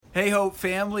Hey, Hope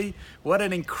family. What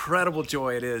an incredible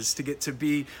joy it is to get to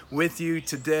be with you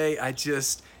today. I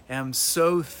just am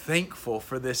so thankful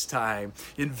for this time,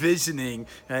 envisioning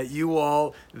you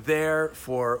all there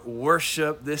for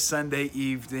worship this Sunday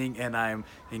evening, and I'm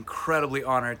incredibly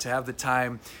honored to have the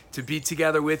time to be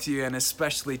together with you, and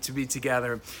especially to be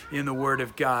together in the Word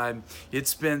of God.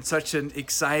 It's been such an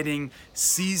exciting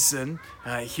season,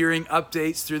 hearing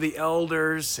updates through the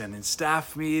elders and in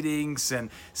staff meetings and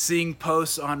seeing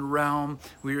posts on Realm.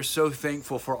 We are so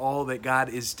thankful for all that God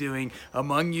is doing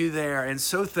among you there, and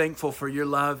so thankful for your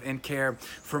love and care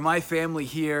for my family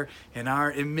here and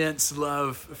our immense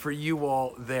love for you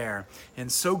all there.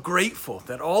 And so grateful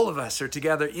that all of us are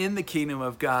together in the kingdom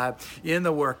of God, in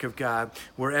the work of God,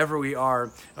 wherever we are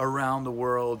around the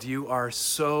world. You are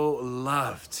so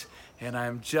loved. And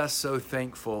I'm just so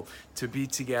thankful to be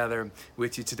together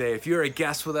with you today. If you're a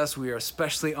guest with us, we are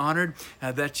especially honored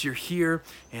that you're here.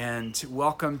 And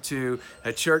welcome to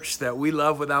a church that we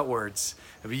love without words,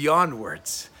 beyond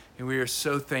words. And we are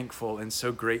so thankful and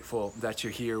so grateful that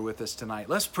you're here with us tonight.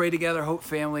 Let's pray together, Hope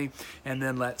family, and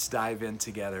then let's dive in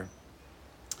together.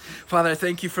 Father, I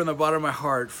thank you from the bottom of my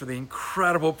heart for the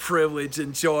incredible privilege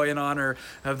and joy and honor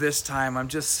of this time. I'm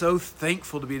just so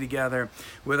thankful to be together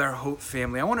with our Hope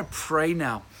family. I want to pray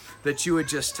now that you would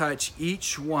just touch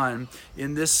each one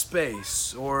in this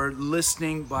space or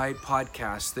listening by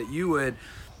podcast, that you would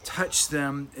touch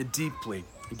them deeply,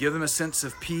 give them a sense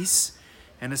of peace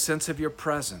and a sense of your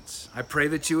presence. I pray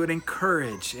that you would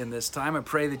encourage in this time. I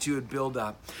pray that you would build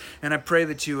up, and I pray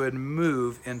that you would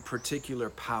move in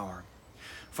particular power.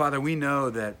 Father, we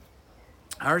know that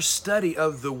our study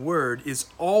of the Word is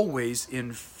always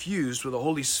infused with the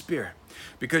Holy Spirit,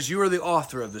 because you are the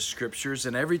author of the Scriptures,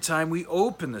 and every time we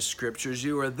open the Scriptures,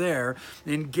 you are there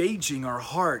engaging our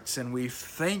hearts, and we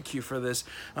thank you for this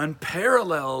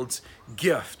unparalleled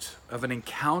gift of an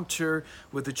encounter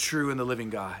with the true and the living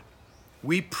God.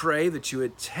 We pray that you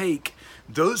would take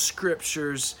those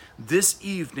Scriptures this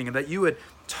evening and that you would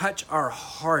touch our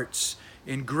hearts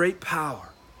in great power.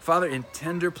 Father, in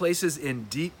tender places, in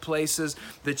deep places,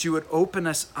 that you would open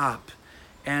us up,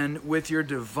 and with your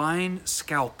divine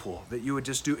scalpel, that you would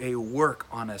just do a work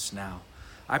on us now.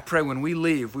 I pray when we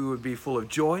leave, we would be full of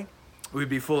joy, we would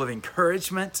be full of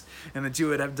encouragement, and that you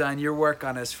would have done your work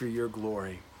on us for your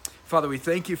glory. Father, we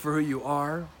thank you for who you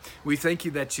are. We thank you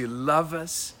that you love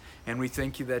us, and we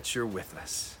thank you that you're with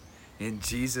us. In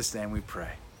Jesus' name we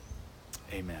pray.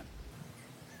 Amen.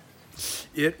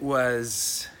 It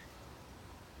was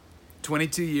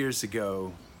 22 years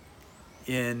ago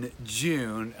in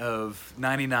June of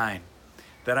 '99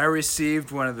 that I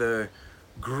received one of the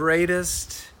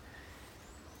greatest,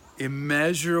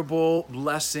 immeasurable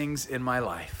blessings in my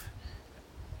life,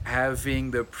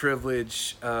 having the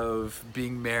privilege of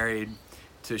being married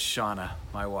to Shauna,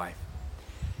 my wife.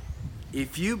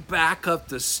 If you back up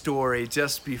the story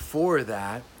just before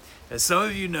that, as some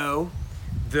of you know,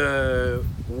 the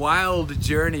wild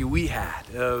journey we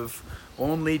had of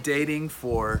only dating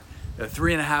for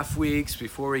 3.5 weeks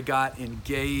before we got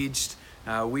engaged.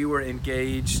 We were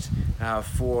engaged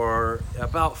for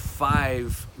about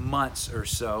 5 months or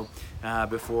so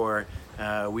before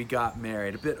we got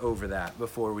married, a bit over that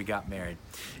before we got married.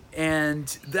 And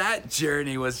that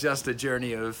journey was just a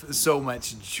journey of so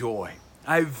much joy.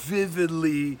 I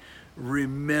vividly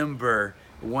remember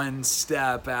one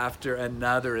step after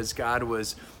another as God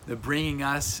was bringing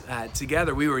us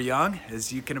together. We were young,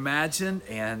 as you can imagine,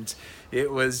 and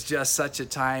it was just such a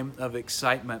time of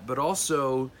excitement, but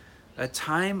also a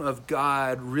time of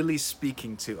God really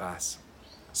speaking to us.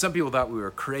 Some people thought we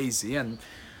were crazy, and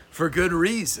for good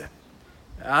reason.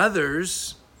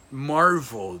 Others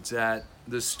marveled at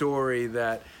the story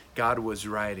that God was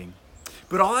writing.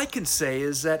 But all I can say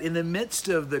is that in the midst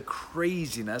of the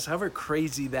craziness, however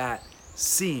crazy that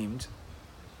seemed,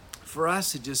 for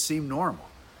us it just seemed normal.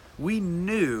 We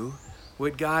knew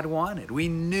what God wanted. We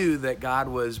knew that God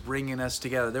was bringing us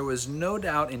together. There was no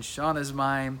doubt in Shauna's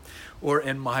mind or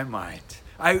in my mind.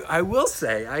 I will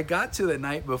say, I got to the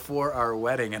night before our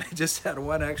wedding and I just had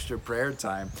one extra prayer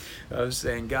time of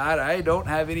saying, God, I don't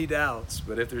have any doubts,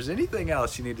 but if there's anything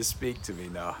else you need to speak to me.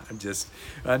 No, I'm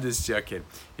just joking.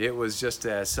 It was just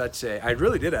I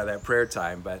really did have that prayer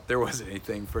time, but there wasn't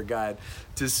anything for God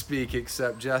to speak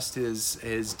except just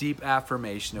his deep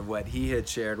affirmation of what he had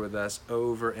shared with us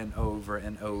over and over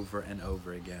and over and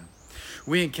over again.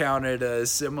 We encountered a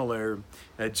similar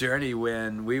journey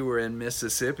when we were in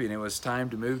Mississippi and it was time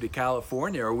to move to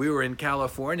California, or we were in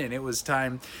California and it was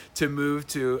time to move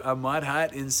to a mud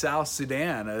hut in South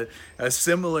Sudan. A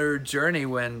similar journey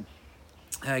when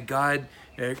God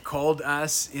called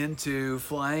us into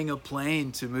flying a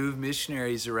plane to move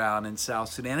missionaries around in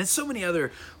South Sudan, and so many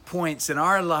other points in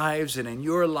our lives and in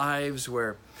your lives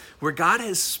where God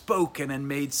has spoken and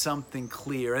made something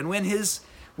clear. And when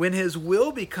his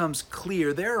will becomes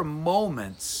clear, there are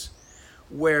moments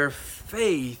where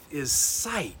faith is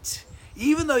sight.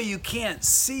 Even though you can't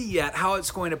see yet how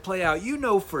it's going to play out, you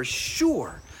know for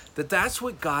sure that that's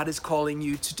what God is calling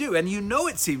you to do. And you know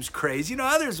it seems crazy. You know,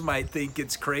 others might think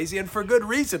it's crazy, and for good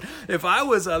reason. If I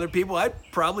was other people,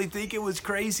 I'd probably think it was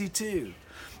crazy too.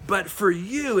 But for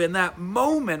you, in that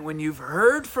moment when you've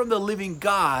heard from the living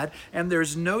God and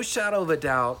there's no shadow of a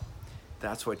doubt,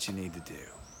 that's what you need to do.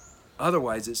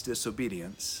 Otherwise, it's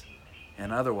disobedience,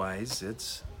 and otherwise,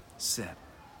 it's sin.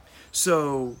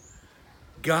 So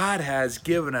God has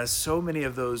given us so many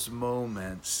of those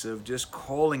moments of just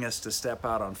calling us to step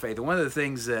out on faith. And one of the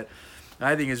things that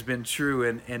I think has been true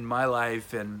in my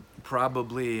life, and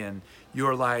probably in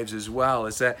your lives as well,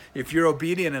 is that if you're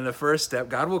obedient in the first step,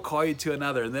 God will call you to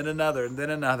another, and then another, and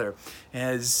then another.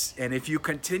 And if you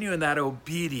continue in that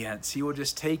obedience, He will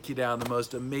just take you down the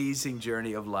most amazing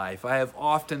journey of life. I have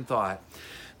often thought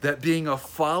that being a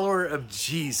follower of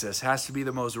Jesus has to be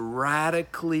the most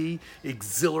radically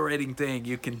exhilarating thing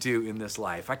you can do in this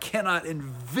life. I cannot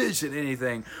envision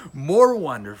anything more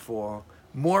wonderful,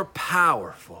 more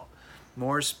powerful,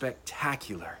 more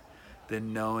spectacular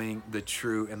than knowing the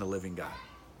true and the living God.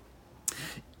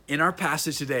 In our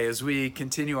passage today, as we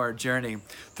continue our journey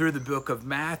through the book of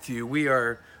Matthew, we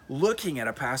are looking at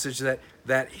a passage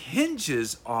that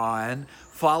hinges on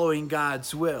following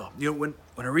God's will. You know, when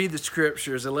I read the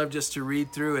scriptures, I love just to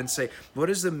read through and say, what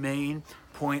is the main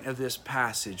point of this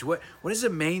passage? What is the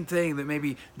main thing that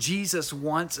maybe Jesus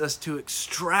wants us to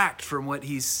extract from what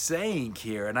He's saying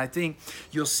here? And I think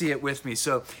you'll see it with me.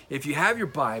 So if you have your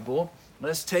Bible,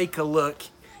 let's take a look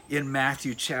in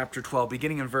Matthew chapter 12,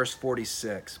 beginning in verse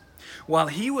 46. While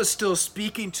He was still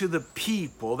speaking to the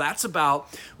people, that's about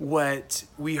what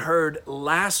we heard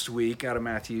last week out of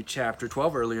Matthew chapter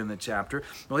 12, earlier in the chapter.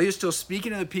 While He was still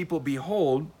speaking to the people,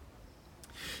 behold,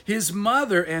 His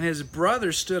mother and His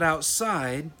brother stood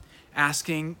outside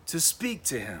asking to speak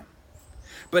to Him.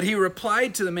 But He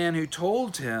replied to the man who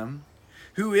told Him,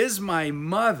 "Who is my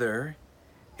mother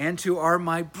and who are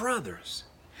my brothers?"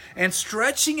 And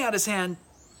stretching out His hand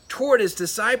toward His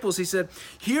disciples, He said,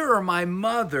 "Here are my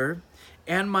mother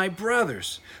and my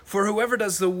brothers. For whoever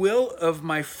does the will of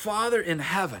my Father in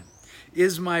heaven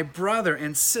is my brother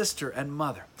and sister and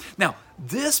mother." Now,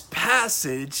 this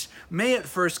passage may at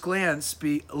first glance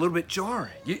be a little bit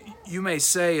jarring. You may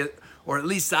say, or at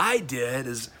least I did,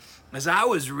 as I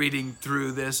was reading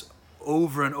through this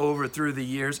over and over through the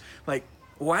years, like,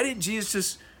 why didn't Jesus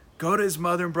just go to His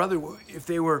mother and brother if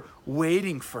they were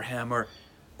waiting for Him? Or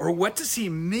what does He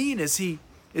mean? Is he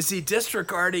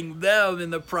disregarding them in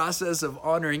the process of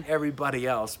honoring everybody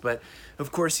else? But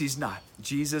of course He's not.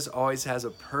 Jesus always has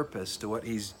a purpose to what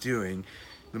He's doing.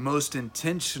 The most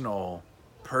intentional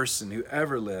person who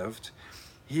ever lived.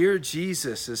 Here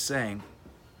Jesus is saying,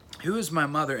 "Who is my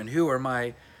mother and who are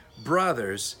my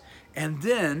brothers?" And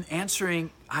then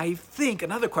answering, I think,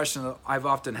 another question that I've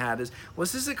often had is,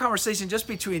 was this a conversation just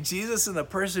between Jesus and the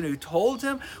person who told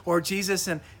Him, or Jesus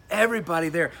and everybody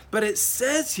there? But it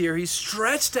says here, He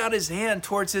stretched out His hand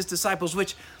towards His disciples,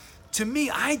 which to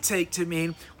me, I take to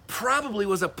mean probably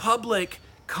was a public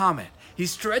comment.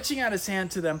 He's stretching out His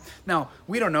hand to them. Now,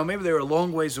 we don't know. Maybe they were a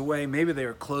long ways away. Maybe they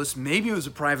were close. Maybe it was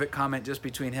a private comment just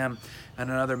between Him and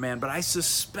another man. But I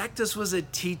suspect this was a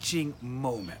teaching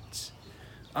moment.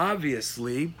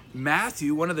 Obviously,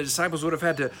 Matthew, one of the disciples, would have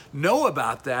had to know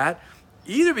about that,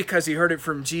 either because he heard it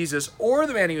from Jesus or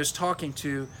the man he was talking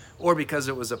to, or because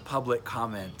it was a public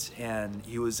comment and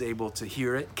he was able to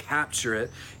hear it, capture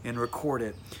it, and record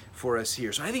it for us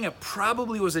here. So I think it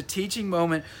probably was a teaching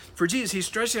moment for Jesus. He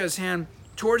stretched out His hand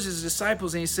towards His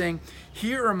disciples and He's saying,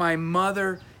 "Here are my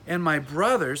mother and my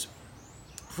brothers.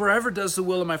 For whoever does the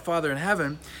will of my Father in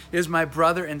heaven is my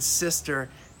brother and sister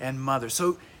and mother."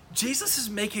 So Jesus is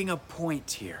making a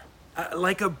point here,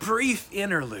 like a brief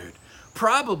interlude,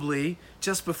 probably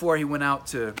just before He went out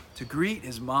to greet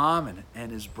His mom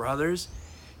and His brothers.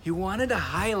 He wanted to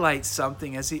highlight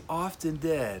something, as He often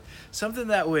did, something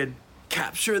that would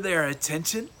capture their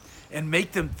attention and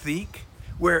make them think,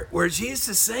 where Jesus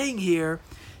is saying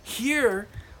here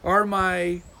are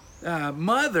my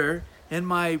mother and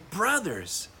my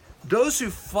brothers. Those who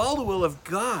follow the will of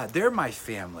God, they're my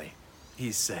family,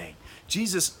 He's saying.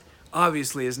 Jesus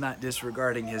obviously is not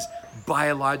disregarding His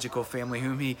biological family,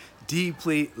 whom He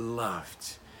deeply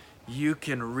loved. You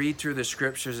can read through the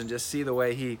scriptures and just see the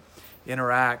way He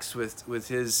interacts with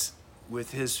His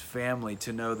with his family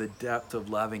to know the depth of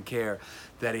love and care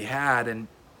that he had, and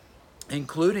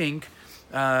including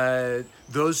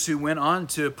those who went on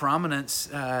to prominence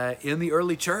in the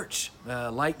early church,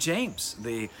 like James,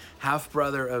 the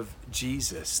half-brother of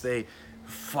Jesus. They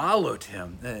followed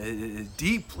him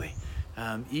deeply,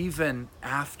 even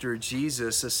after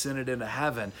Jesus ascended into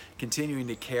heaven, continuing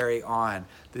to carry on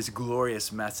this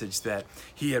glorious message that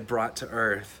he had brought to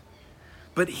earth.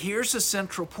 But here's a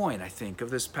central point, I think, of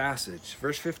this passage.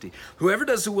 Verse 50, whoever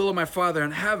does the will of my Father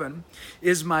in heaven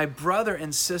is my brother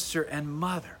and sister and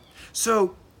mother.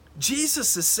 So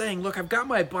Jesus is saying, look, I've got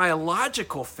my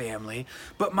biological family,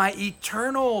 but my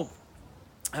eternal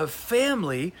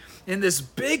family in this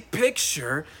big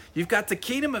picture, you've got the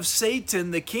kingdom of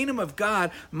Satan, the kingdom of God,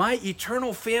 my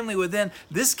eternal family within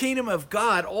this kingdom of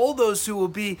God, all those who will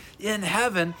be in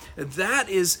heaven. That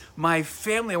is my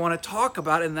family I want to talk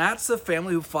about, and that's the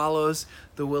family who follows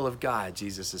the will of God,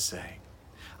 Jesus is saying.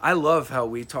 I love how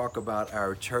we talk about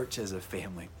our church as a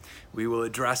family. We will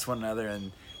address one another,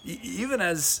 and even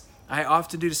as I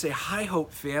often do, to say, High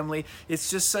Hope family,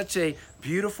 it's just such a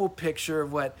beautiful picture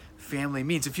of what family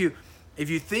means. If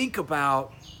you think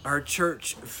about our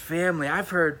church family, I've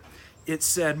heard it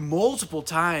said multiple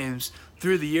times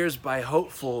through the years by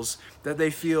hopefuls that they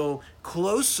feel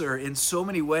closer in so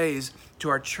many ways to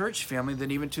our church family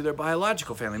than even to their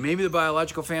biological family. Maybe the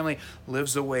biological family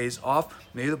lives a ways off.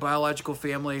 Maybe the biological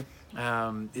family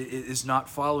is not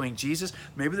following Jesus.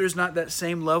 Maybe there's not that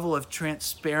same level of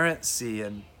transparency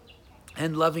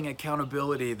and loving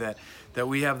accountability that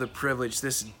we have the privilege,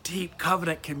 this deep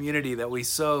covenant community that we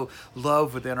so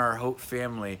love within our Hope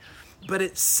family. But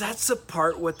it sets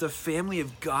apart what the family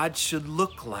of God should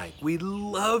look like. We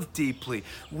love deeply.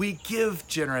 We give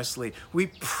generously. We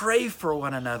pray for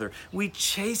one another. We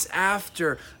chase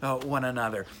after one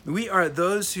another. We are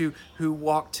those who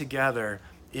walk together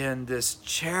in this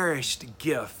cherished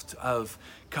gift of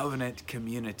covenant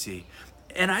community.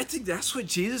 And I think that's what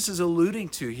Jesus is alluding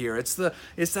to here. It's that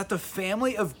the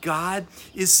family of God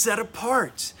is set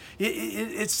apart.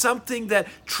 It's something that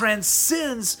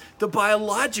transcends the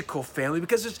biological family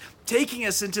because it's taking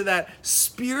us into that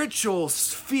spiritual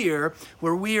sphere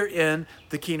where we are in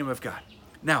the kingdom of God.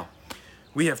 Now,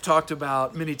 we have talked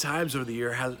about many times over the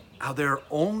year how there are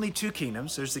only two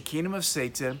kingdoms. There's the kingdom of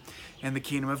Satan and the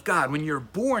kingdom of God. When you're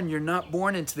born, you're not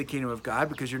born into the kingdom of God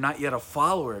because you're not yet a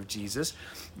follower of Jesus.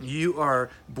 You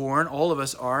are born, all of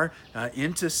us are,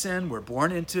 into sin. We're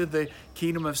born into the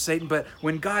kingdom of Satan. But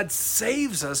when God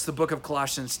saves us, the book of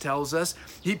Colossians tells us,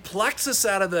 he plucks us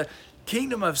out of the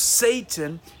kingdom of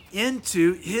Satan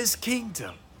into his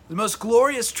kingdom. The most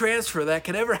glorious transfer that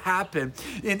could ever happen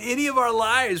in any of our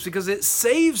lives because it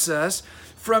saves us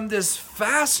from this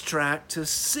fast track to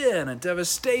sin and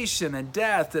devastation and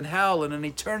death and hell and an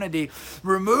eternity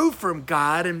removed from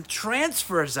God, and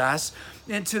transfers us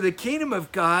into the kingdom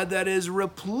of God that is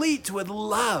replete with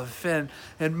love and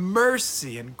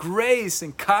mercy and grace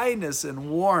and kindness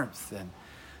and warmth, and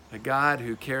a God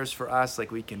who cares for us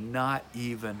like we cannot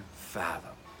even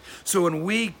fathom. So when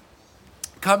we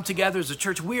come together as a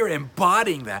church, we are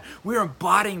embodying that. We are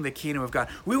embodying the kingdom of God.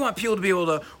 We want people to be able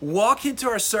to walk into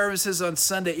our services on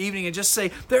Sunday evening and just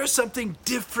say, there's something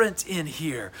different in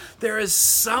here. There is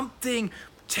something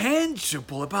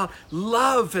tangible about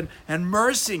love and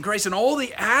mercy and grace and all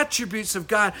the attributes of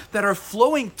God that are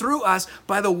flowing through us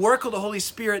by the work of the Holy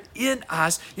Spirit in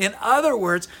us. In other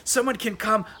words, someone can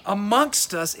come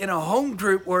amongst us in a home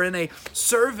group or in a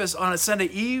service on a Sunday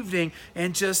evening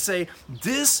and just say,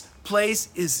 this place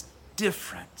is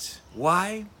different.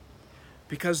 Why?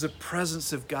 Because the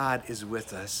presence of God is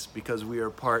with us, because we are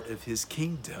part of his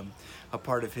kingdom, a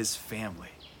part of his family.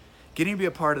 Getting to be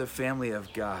a part of the family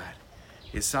of God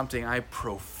is something I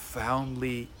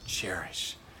profoundly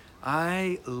cherish.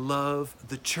 I love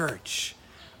the church.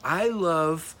 I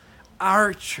love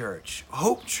our church,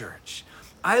 Hope Church.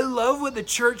 I love what the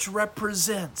church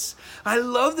represents. I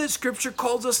love that Scripture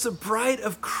calls us the bride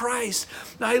of Christ.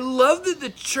 I love that the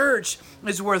church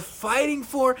is worth fighting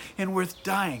for and worth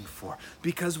dying for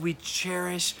because we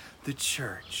cherish the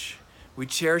church. We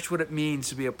cherish what it means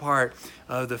to be a part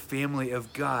of the family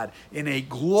of God in a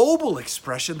global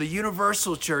expression, the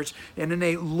universal church, and in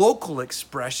a local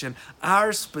expression,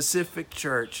 our specific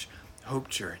church, Hope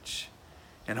Church.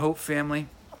 And Hope family,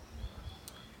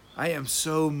 I am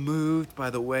so moved by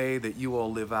the way that you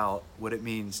all live out what it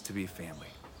means to be family.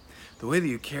 The way that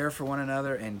you care for one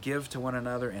another and give to one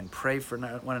another and pray for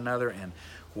one another and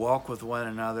walk with one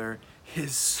another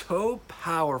is so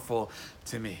powerful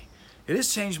to me. It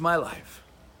has changed my life.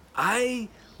 I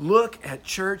look at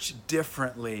church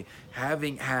differently,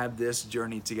 having had this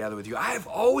journey together with you. I've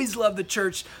always loved the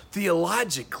church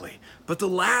theologically, but the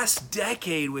last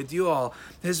decade with you all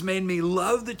has made me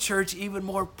love the church even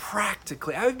more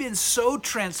practically. I've been so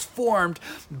transformed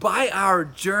by our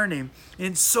journey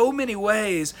in so many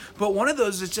ways, but one of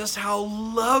those is just how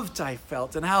loved I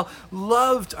felt and how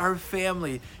loved our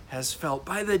family has felt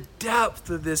by the depth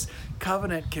of this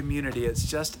covenant community. It's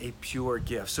just a pure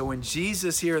gift. So when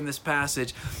Jesus here in this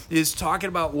passage is talking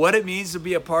about what it means to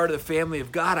be a part of the family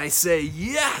of God, I say,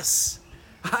 yes,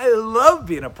 I love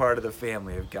being a part of the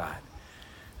family of God.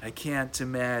 I can't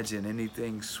imagine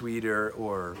anything sweeter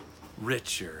or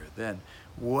richer than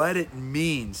what it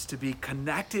means to be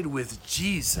connected with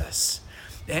Jesus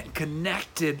and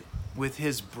connected with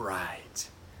his bride.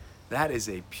 That is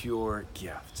a pure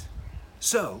gift.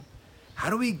 So,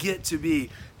 how do we get to be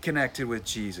connected with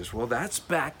Jesus? Well, that's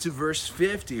back to verse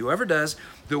 50. Whoever does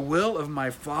the will of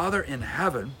my Father in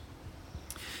heaven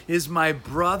is my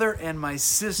brother and my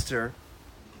sister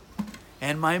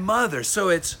and my mother. So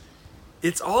it's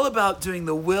all about doing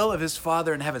the will of his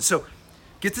Father in heaven. So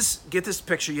get this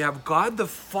picture. You have God the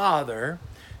Father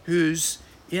who's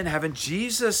in heaven,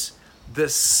 Jesus the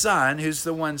Son who's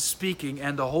the one speaking,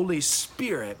 and the Holy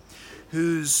Spirit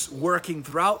who's working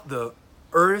throughout the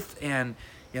earth and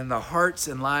in the hearts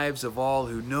and lives of all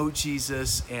who know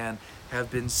Jesus and have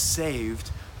been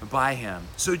saved by him.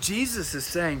 So Jesus is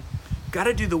saying, got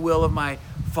to do the will of my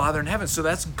Father in heaven. So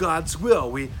that's God's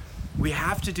will. We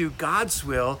have to do God's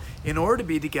will in order to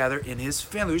be together in his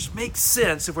family, which makes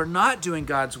sense. If we're not doing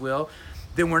God's will,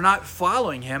 then we're not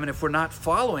following him. And if we're not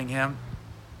following him,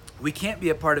 we can't be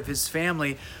a part of his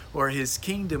family or his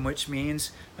kingdom, which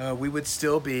means we would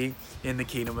still be in the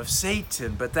kingdom of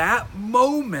Satan. But that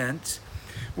moment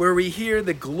where we hear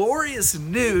the glorious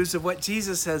news of what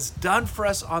Jesus has done for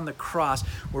us on the cross,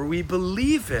 where we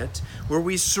believe it, where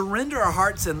we surrender our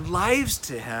hearts and lives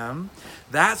to him,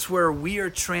 that's where we are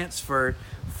transferred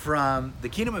from the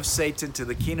kingdom of Satan to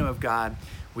the kingdom of God.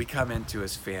 We come into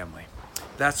his family.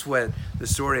 That's what the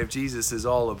story of Jesus is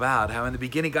all about. How in the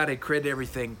beginning God had created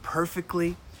everything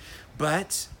perfectly,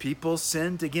 but people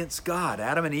sinned against God.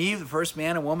 Adam and Eve, the first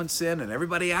man and woman, sinned, and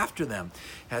everybody after them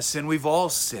has sinned. We've all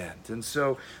sinned. And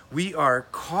so we are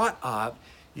caught up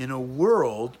in a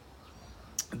world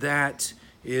that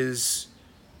is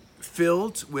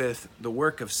filled with the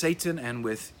work of Satan and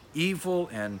with evil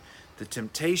and the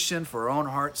temptation for our own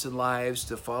hearts and lives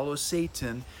to follow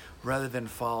Satan rather than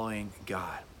following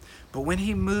God. But when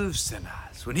he moves in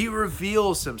us, when he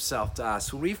reveals himself to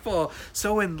us, when we fall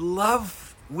so in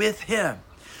love with him,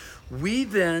 we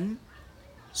then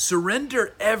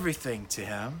surrender everything to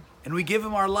him and we give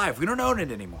him our life. We don't own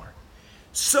it anymore,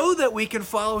 so that we can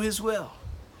follow his will,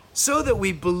 so that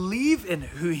we believe in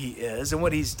who he is and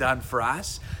what he's done for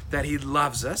us, that he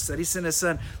loves us, that he sent his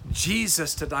son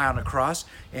Jesus to die on a cross,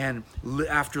 and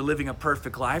after living a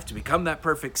perfect life, to become that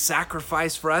perfect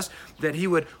sacrifice for us, that he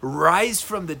would rise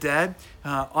from the dead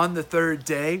on the third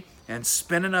day and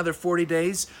spend another 40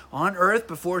 days on earth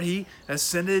before he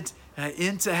ascended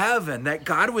into heaven, that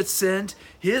God would send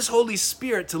his Holy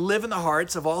Spirit to live in the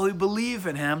hearts of all who believe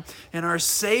in him and are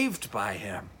saved by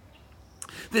him.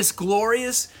 This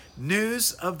glorious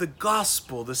news of the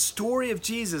gospel, the story of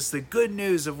Jesus, the good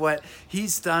news of what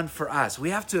he's done for us.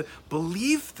 We have to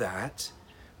believe that,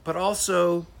 but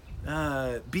also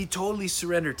be totally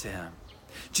surrendered to him.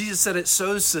 Jesus said it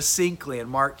so succinctly in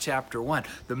Mark chapter 1.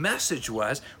 The message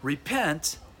was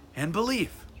repent and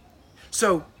believe.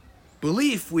 So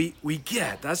belief we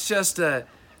get. That's just an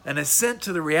assent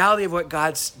to the reality of what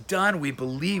God's done. We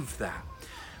believe that.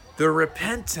 The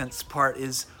repentance part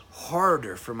is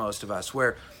harder for most of us,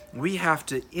 where we have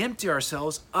to empty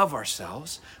ourselves of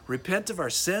ourselves, repent of our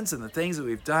sins and the things that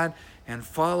we've done, and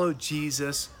follow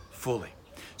Jesus fully.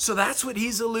 So that's what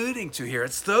he's alluding to here.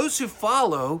 It's those who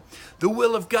follow the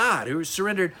will of God, who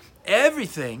surrendered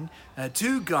everything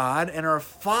to God and are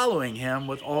following him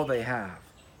with all they have.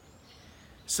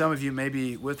 Some of you may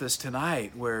be with us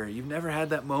tonight where you've never had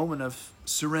that moment of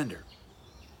surrender.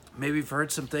 Maybe you've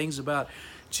heard some things about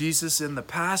Jesus in the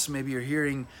past. Maybe you're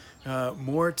hearing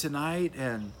more tonight,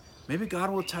 and maybe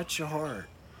God will touch your heart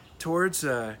towards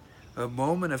a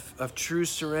moment of true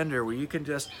surrender where you can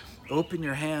just open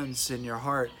your hands and your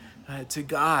heart to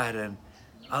God and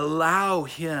allow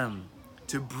him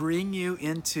to bring you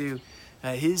into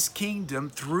his kingdom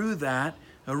through that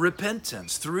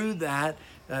repentance, through that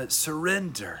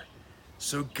surrender.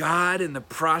 So God, in the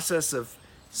process of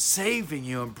saving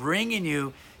you and bringing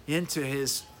you into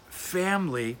his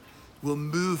family, will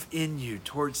move in you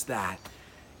towards that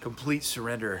complete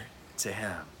surrender to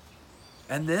him.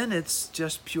 And then it's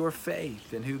just pure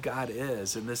faith in who God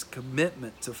is and this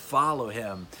commitment to follow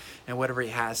him and whatever he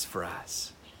has for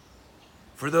us.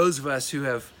 For those of us who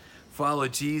have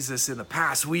followed Jesus in the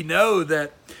past, we know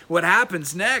that what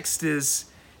happens next is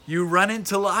you run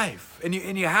into life and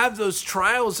you have those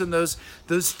trials and those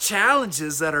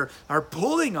challenges that are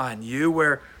pulling on you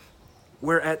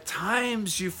where at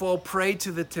times you fall prey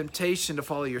to the temptation to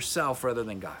follow yourself rather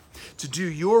than God, to do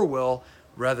your will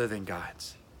rather than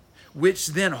God's, which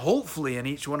then hopefully in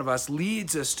each one of us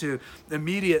leads us to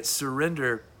immediate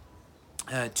surrender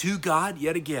to God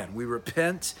yet again. We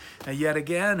repent yet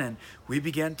again, and we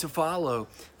begin to follow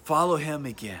him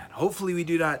again. Hopefully we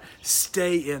do not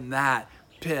stay in that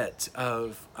pit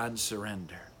of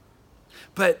unsurrender.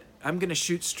 But I'm going to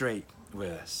shoot straight with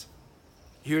this.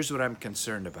 Here's what I'm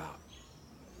concerned about.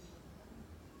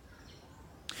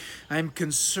 I'm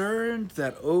concerned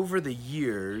that over the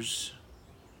years,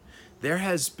 there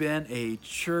has been a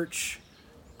church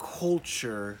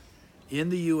culture in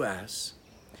the U.S.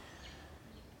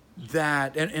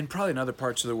 that, and probably in other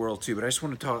parts of the world too, but I just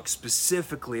want to talk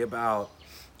specifically about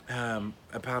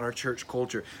our church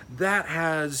culture that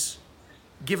has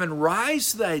given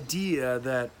rise to the idea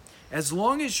that as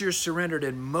long as you're surrendered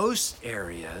in most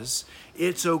areas,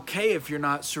 it's okay if you're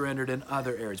not surrendered in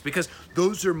other areas, because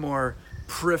those are more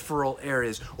peripheral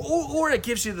areas. Or it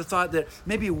gives you the thought that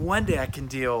maybe one day I can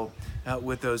deal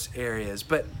with those areas.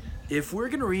 But if we're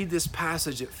going to read this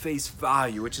passage at face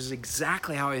value, which is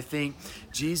exactly how I think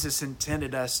Jesus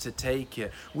intended us to take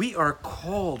it, we are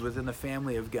called within the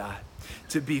family of God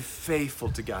to be faithful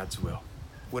to God's will,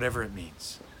 whatever it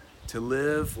means, to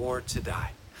live or to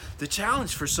die. The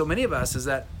challenge for so many of us is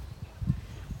that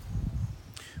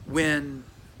when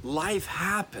life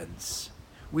happens,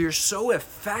 we are so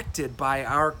affected by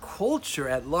our culture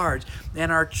at large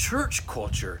and our church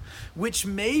culture, which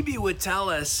maybe would tell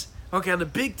us, okay, on the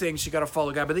big things you got to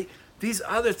follow God, but these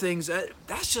other things,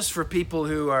 that's just for people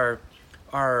who are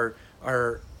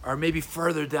maybe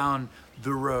further down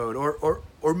the road,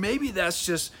 or maybe it's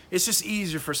just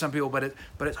easier for some people, but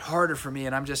it's harder for me,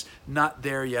 and I'm just not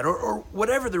there yet, or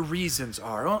whatever the reasons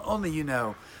are. Only you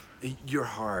know your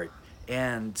heart.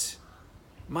 And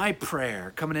my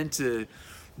prayer coming into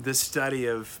the study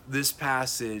of this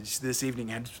passage this evening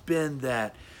has been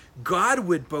that God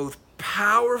would both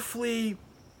powerfully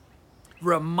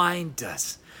remind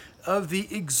us of the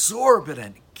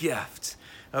exorbitant gift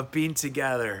of being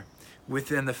together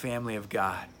within the family of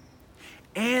God,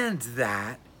 and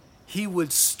that he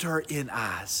would stir in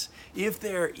us, if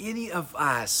there are any of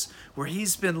us where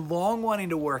he's been long wanting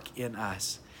to work in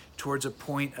us towards a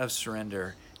point of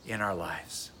surrender in our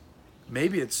lives.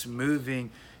 Maybe it's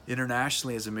moving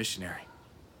internationally as a missionary.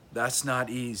 That's not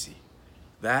easy.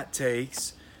 That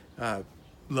takes a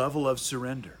level of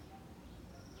surrender.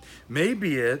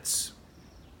 Maybe it's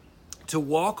to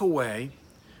walk away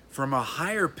from a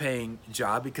higher paying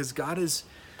job because God is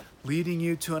leading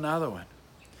you to another one.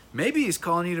 Maybe he's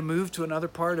calling you to move to another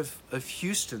part of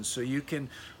Houston so you can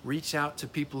reach out to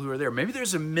people who are there. Maybe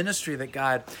there's a ministry that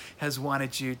God has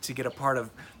wanted you to get a part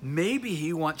of. Maybe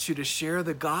he wants you to share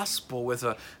the gospel with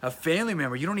a family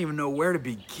member. You don't even know where to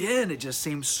begin. It just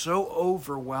seems so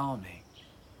overwhelming.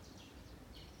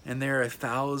 And there are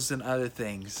 1,000 other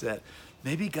things that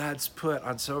maybe God's put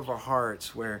on some of our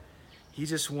hearts where he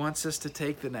just wants us to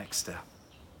take the next step.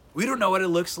 We don't know what it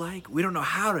looks like. We don't know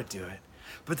how to do it.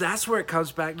 But that's where it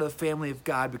comes back to the family of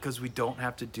God, because we don't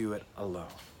have to do it alone.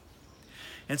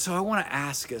 And so I want to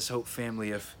ask us, Hope Family,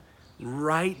 if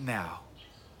right now,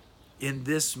 in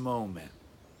this moment,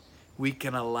 we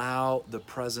can allow the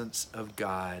presence of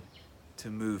God to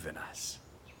move in us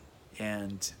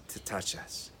and to touch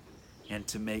us and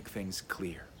to make things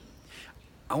clear.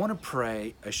 I want to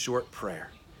pray a short prayer.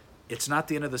 It's not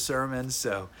the end of the sermon,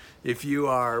 so if you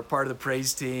are part of the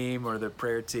praise team or the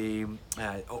prayer team,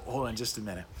 hold on just a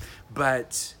minute.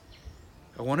 But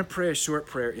I want to pray a short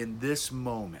prayer in this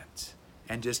moment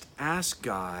and just ask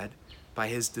God by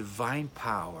his divine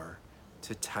power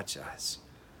to touch us.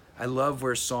 I love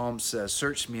where Psalm says,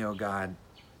 "Search me, O God,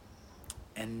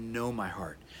 and know my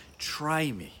heart.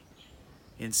 Try me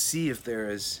and see if there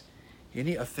is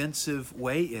any offensive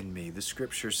way in me." The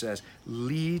scripture says,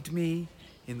 "Lead me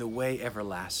in the way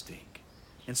everlasting."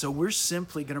 And so we're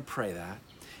simply going to pray that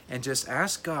and just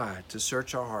ask God to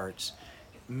search our hearts,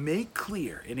 make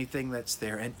clear anything that's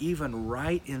there, and even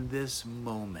right in this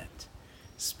moment,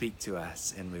 speak to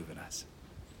us and move in us.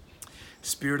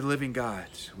 Spirit of the living God,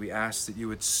 we ask that you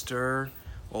would stir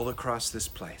all across this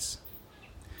place.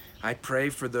 I pray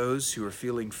for those who are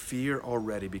feeling fear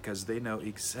already, because they know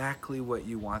exactly what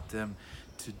you want them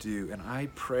to do. And I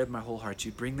pray with my whole heart,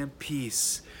 you bring them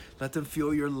peace. Let them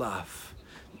feel your love.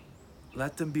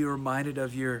 Let them be reminded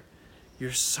of your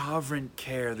sovereign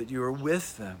care, that you are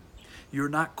with them. You're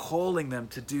not calling them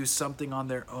to do something on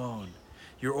their own.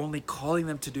 You're only calling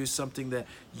them to do something that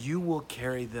you will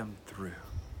carry them through.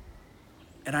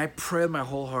 And I pray with my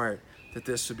whole heart that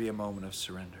this would be a moment of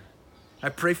surrender. I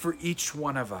pray for each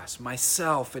one of us,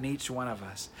 myself and each one of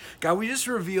us. God, we just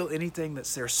reveal anything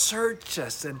that's there. Search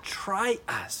us and try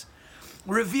us.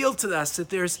 Reveal to us that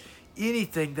there's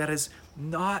anything that is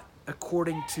not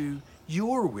according to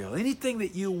your will, anything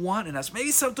that you want in us.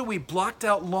 Maybe something we blocked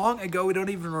out long ago, we don't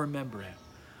even remember it.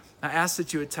 I ask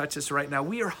that you would touch us right now.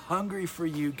 We are hungry for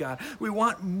you, God. We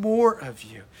want more of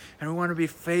you, and we want to be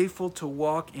faithful to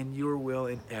walk in your will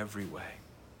in every way.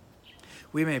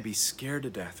 We may be scared to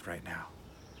death right now,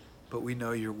 but we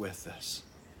know you're with us.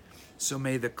 So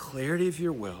may the clarity of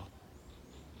your will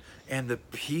and the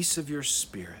peace of your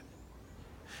spirit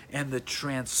and the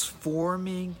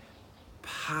transforming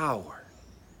power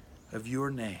of your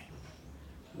name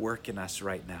work in us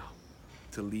right now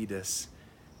to lead us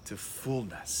to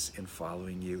fullness in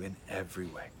following you in every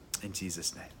way. In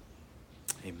Jesus' name,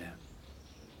 amen.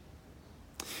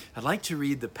 I'd like to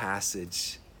read the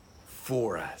passage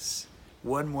for us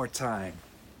one more time.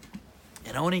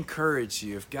 And I want to encourage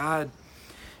you, if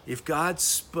God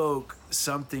spoke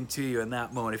something to you in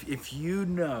that moment, if you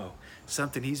know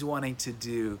something he's wanting to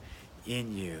do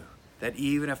in you, that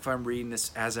even if I'm reading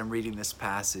this, as I'm reading this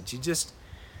passage, you just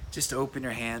open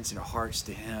your hands and your hearts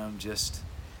to him. Just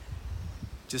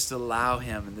allow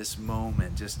him in this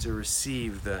moment just to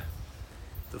receive the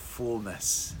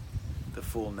fullness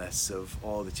of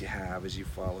all that you have as you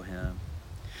follow him.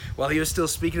 While he was still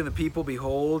speaking to the people,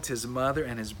 behold, his mother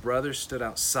and his brothers stood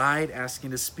outside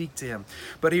asking to speak to him.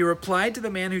 But he replied to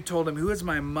the man who told him, "Who is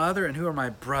my mother and who are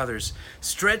my brothers?"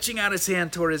 Stretching out his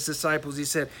hand toward his disciples, he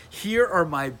said, "Here are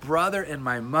my brother and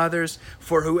my mothers,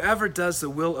 for whoever does the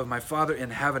will of my Father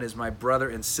in heaven is my brother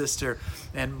and sister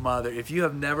and mother." If you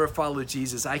have never followed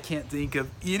Jesus, I can't think of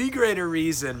any greater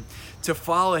reason to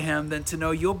follow him than to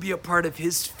know you'll be a part of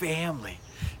his family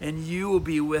and you will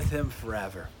be with him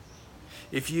forever.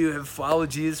 If you have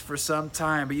followed Jesus for some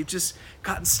time, but you've just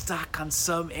gotten stuck on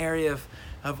some area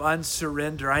of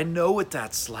unsurrender, I know what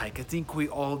that's like. I think we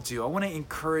all do. I want to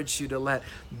encourage you to let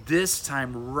this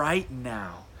time right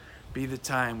now be the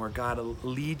time where God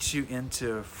leads you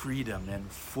into freedom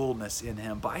and fullness in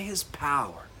him by his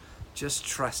power, just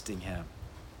trusting him.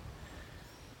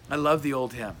 I love the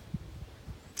old hymn.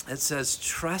 It says,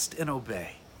 "Trust and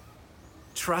obey.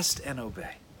 Trust and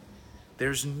obey.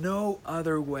 There's no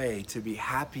other way to be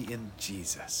happy in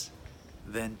Jesus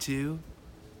than to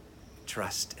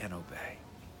trust and obey."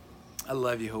 I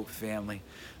love you, Hope family.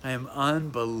 I am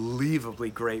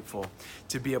unbelievably grateful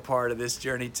to be a part of this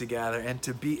journey together and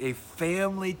to be a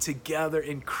family together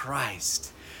in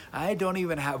Christ. I don't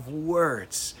even have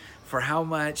words for how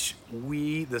much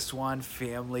we, the Swan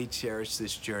family, cherish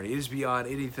this journey. It is beyond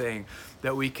anything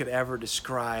that we could ever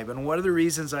describe. And one of the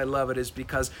reasons I love it is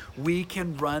because we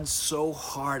can run so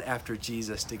hard after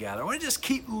Jesus together. I want to just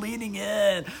keep leaning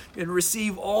in and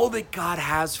receive all that God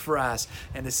has for us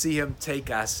and to see him take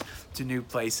us to new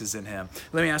places in him.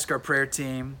 Let me ask our prayer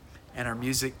team and our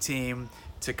music team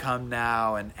to come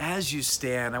now. And as you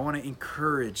stand, I want to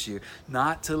encourage you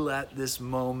not to let this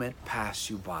moment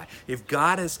pass you by. If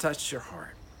God has touched your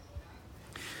heart,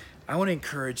 I want to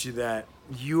encourage you that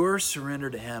your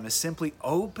surrender to him is simply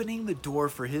opening the door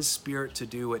for his spirit to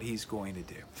do what he's going to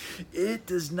do. It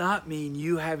does not mean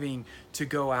you having to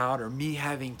go out or me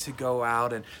having to go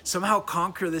out and somehow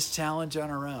conquer this challenge on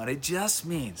our own. It just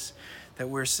means that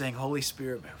we're saying, "Holy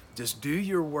Spirit, just do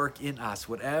your work in us,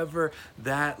 whatever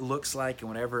that looks like and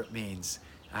whatever it means,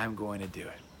 I'm going to do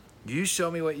it. You show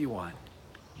me what you want."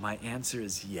 My answer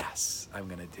is yes, I'm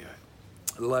going to do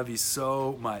it. I love you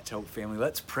so much, Hope family.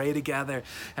 Let's pray together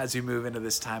as we move into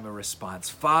this time of response.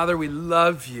 Father, we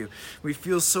love you. We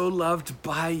feel so loved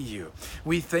by you.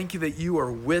 We thank you that you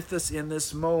are with us in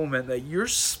this moment, that your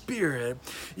spirit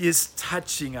is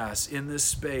touching us in this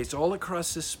space, all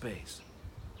across this space.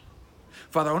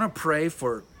 Father, I want to pray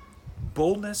for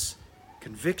boldness,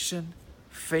 conviction,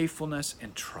 faithfulness,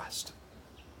 and trust.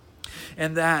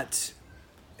 And that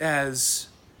as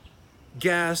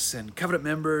guests and covenant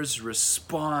members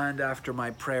respond after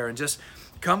my prayer and just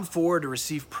come forward to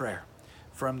receive prayer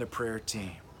from the prayer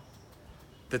team,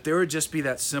 that there would just be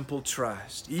that simple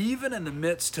trust, even in the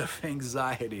midst of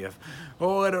anxiety of,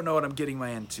 I don't know what I'm getting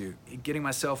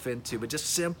myself into, but just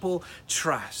simple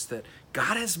trust that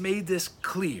God has made this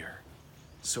clear,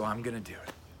 so I'm going to do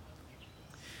it.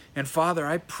 And Father,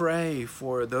 I pray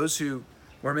for those who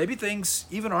Or maybe things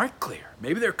even aren't clear.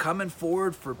 Maybe they're coming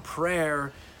forward for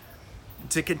prayer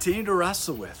to continue to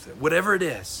wrestle with it. Whatever it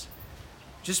is,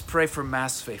 just pray for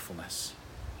mass faithfulness,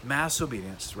 mass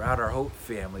obedience throughout our Hope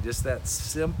family. Just that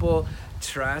simple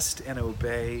trust and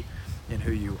obey in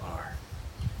who you are.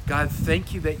 God,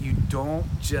 thank you that you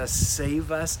don't just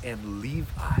save us and leave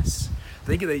us.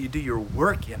 Thank you that you do your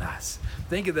work in us.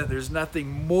 Thank you that there's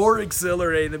nothing more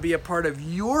exhilarating than be a part of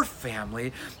your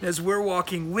family as we're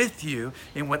walking with you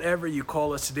in whatever you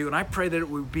call us to do. And I pray that it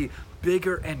would be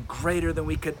bigger and greater than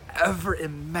we could ever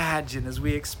imagine as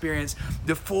we experience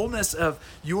the fullness of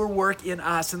your work in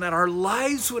us, and that our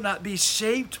lives would not be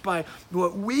shaped by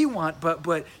what we want, but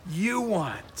what you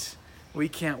want. We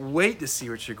can't wait to see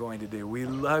what you're going to do. We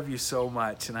love you so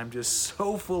much, and I'm just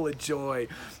so full of joy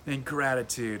and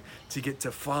gratitude to get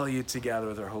to follow you together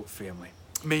with our Hope family.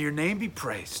 May your name be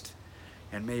praised,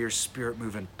 and may your Spirit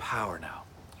move in power now.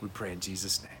 We pray in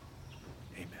Jesus' name.